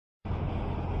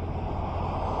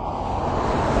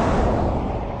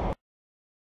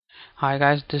Hi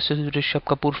guys, this is Rishabh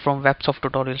Kapoor from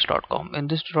websofttutorials.com. In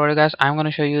this tutorial guys, I'm going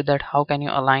to show you that how can you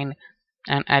align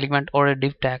an element or a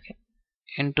div tag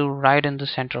into right in the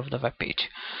center of the web page.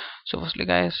 So firstly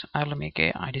guys, I will make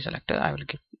a ID selector. I will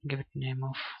give it name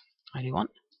of ID1.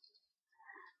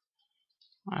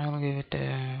 I will give it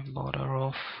a border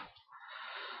of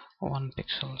 1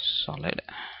 pixel solid,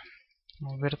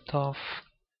 width of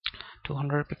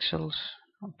 200 pixels.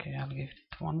 Okay, I'll give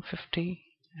it 150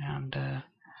 and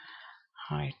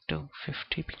height to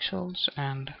 50 pixels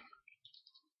and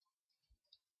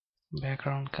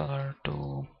background color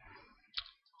to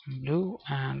blue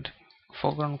and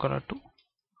foreground color to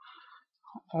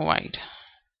white.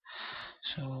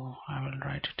 So I will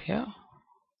write it here,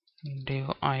 div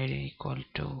id equal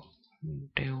to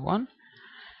div1.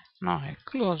 Now I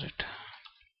close it.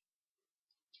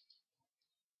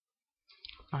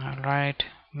 I'll write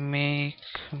make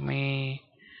me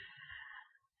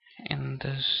in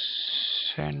the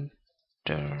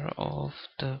center of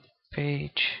the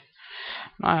page.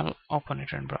 Now I'll open it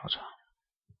in browser.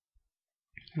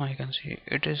 Now you can see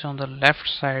it is on the left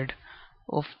side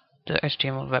of the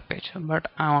HTML web page,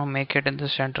 but I want to make it in the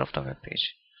center of the web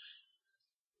page.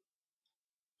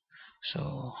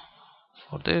 So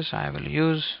for this I will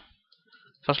use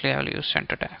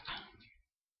center tag.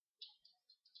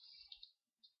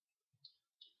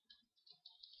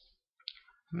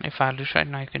 If I refresh,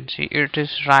 now you can see it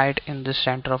is right in the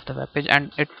center of the web page,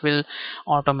 and it will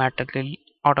automatically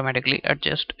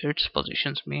adjust its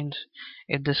positions. Means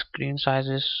if the screen size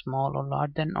is small or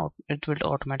large, then it will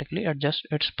automatically adjust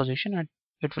its position and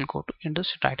it will go to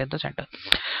right in the center.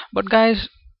 But guys,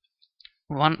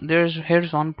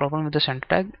 here's one problem with the center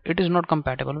tag. It is not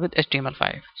compatible with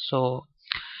HTML5. So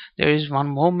there is one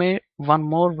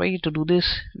more way to do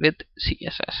this with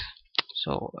CSS.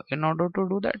 So in order to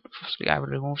do that, firstly I will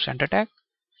remove center tag.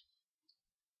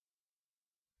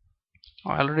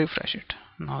 I'll refresh it.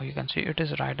 Now you can see it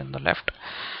is right in the left.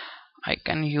 I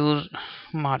can use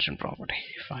margin property.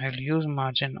 If I'll use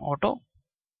margin auto,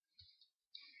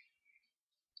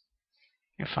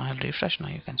 if I'll refresh, now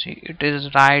you can see it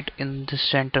is right in the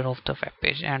center of the web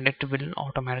page and it will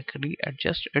automatically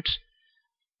adjust its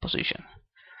position.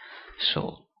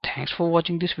 So thanks for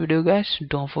watching this video guys.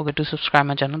 Don't forget to subscribe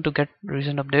my channel to get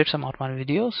recent updates about my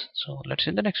videos. So let's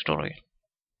see the next tutorial.